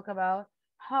going to talk about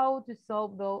how to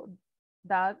solve those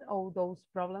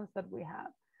problems that we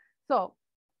have. So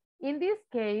in this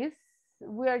case,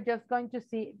 we are just going to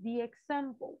see the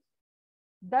examples.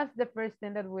 That's the first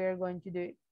thing that we are going to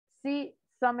do. See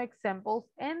some examples,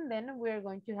 and then we're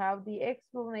going to have the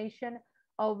explanation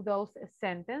of those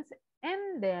sentences.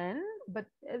 And then, but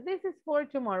this is for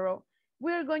tomorrow,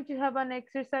 we're going to have an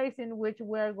exercise in which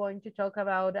we're going to talk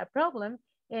about a problem,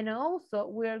 and also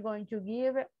we're going to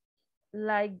give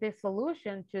like the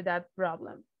solution to that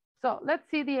problem. So let's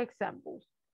see the examples.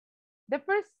 The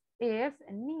first is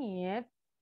need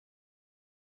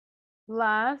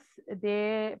plus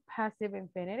the passive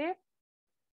infinitive.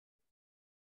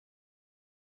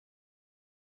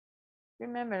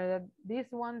 Remember that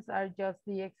these ones are just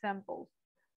the examples.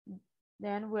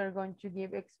 Then we're going to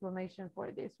give explanation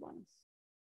for these ones.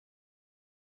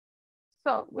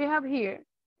 So we have here,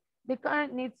 the car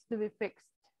needs to be fixed.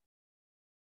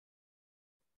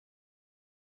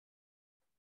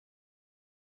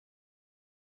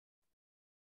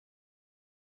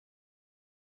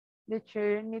 The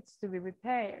chair needs to be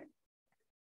repaired.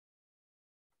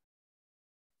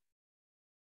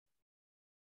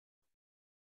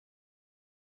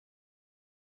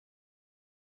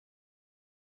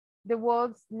 The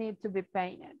walls need to be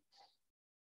painted.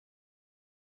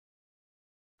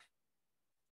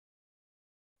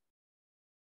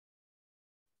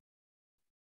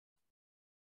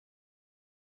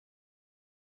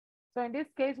 So in this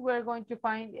case, we're going to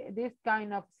find this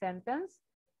kind of sentence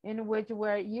in which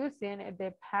we're using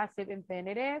the passive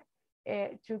infinitive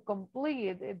to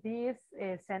complete this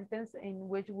sentence in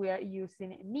which we are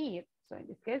using need. So in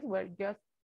this case, we're just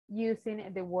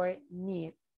using the word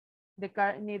need. The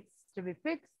car needs to be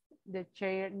fixed, the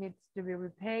chair needs to be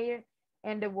repaired,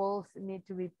 and the walls need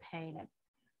to be painted.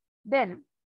 Then,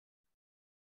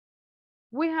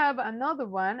 We have another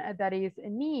one that is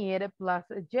need plus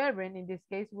gerund. In this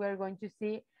case, we're going to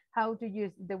see how to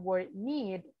use the word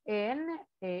need and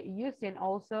using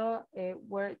also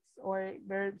words or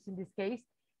verbs, in this case,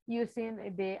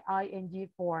 using the ing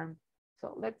form.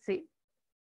 So let's see.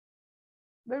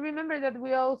 But remember that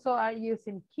we also are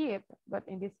using keep, but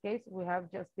in this case, we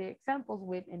have just the examples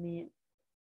with a need.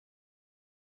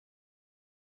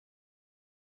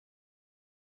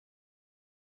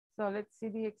 So let's see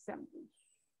the examples.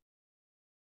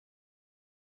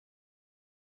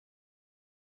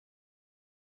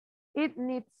 It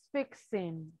needs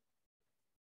fixing.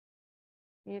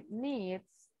 It needs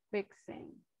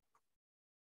fixing.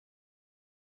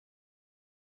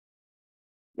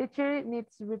 The chair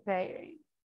needs repairing.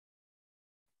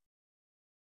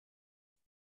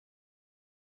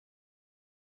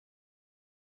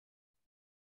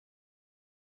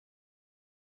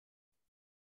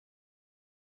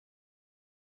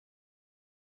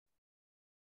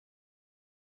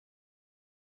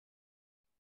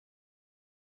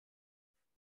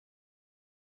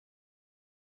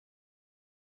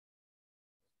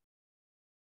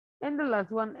 And the last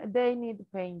one, they need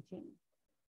painting.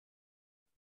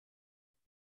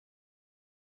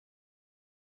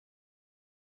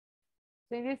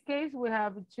 So in this case, we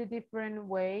have two different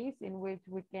ways in which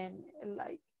we can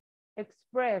like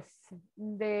express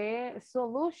the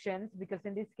solutions, because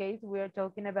in this case, we are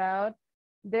talking about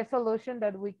the solution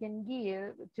that we can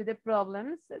give to the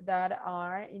problems that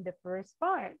are in the first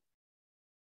part.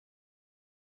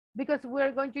 Because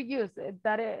we're going to use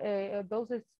that those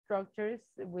structures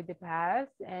with the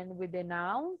past and with the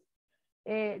nouns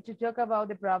to talk about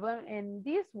the problem. And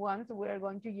these ones, we're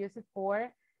going to use it for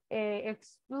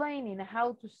explaining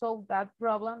how to solve that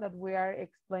problem that we are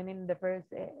explaining in the first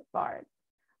part.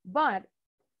 But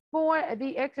for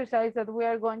the exercise that we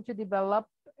are going to develop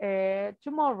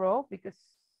tomorrow, because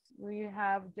we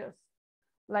have just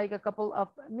like a couple of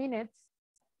minutes,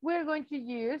 we're going to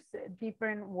use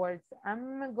different words.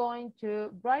 I'm going to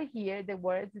write here the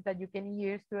words that you can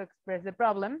use to express the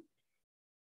problem.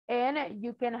 And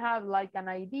you can have like an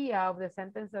idea of the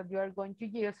sentence that you are going to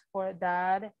use for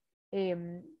that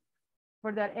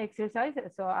exercise.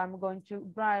 So I'm going to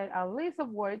write a list of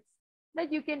words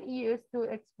that you can use to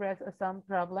express some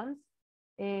problems.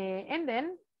 And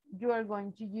then you are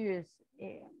going to use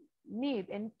need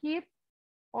and keep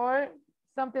or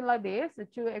something like this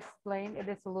to explain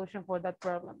the solution for that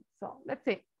problem. So let's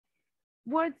see.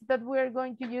 Words that we're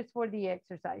going to use for the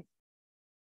exercise.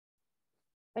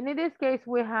 And in this case,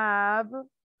 we have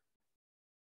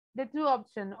the two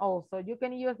options also. You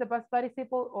can use the past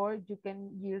participle or you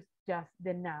can use just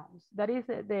the nouns. That is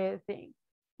the thing.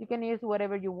 You can use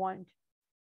whatever you want.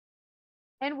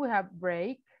 And we have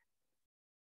break,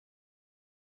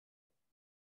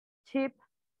 chip,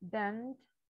 dent,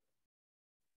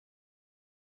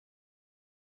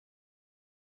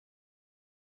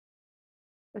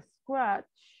 scratch,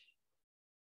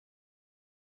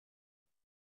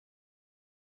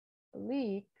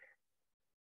 leak,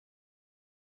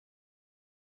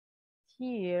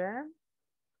 tear,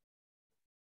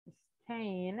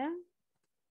 stain,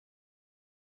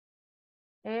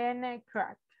 and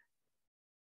crack.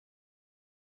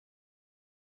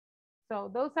 So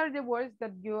those are the words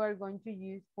that you are going to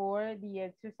use for the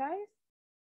exercise.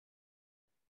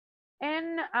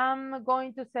 And I'm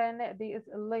going to send this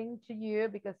link to you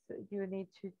because you need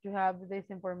to have this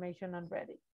information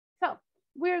already. So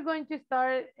we're going to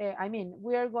start,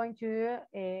 we are going to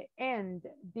end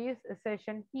this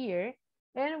session here,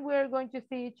 and we're going to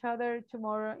see each other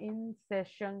tomorrow in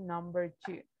session number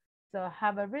 2. So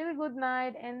have a really good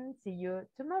night and see you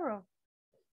tomorrow.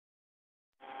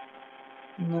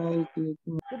 Night. Good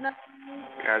night.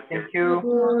 Gracias. Thank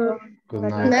you. Good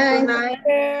night.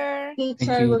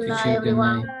 Teacher, good night,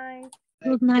 everyone. Bye.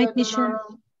 Good night, teacher.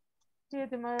 See you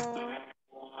tomorrow.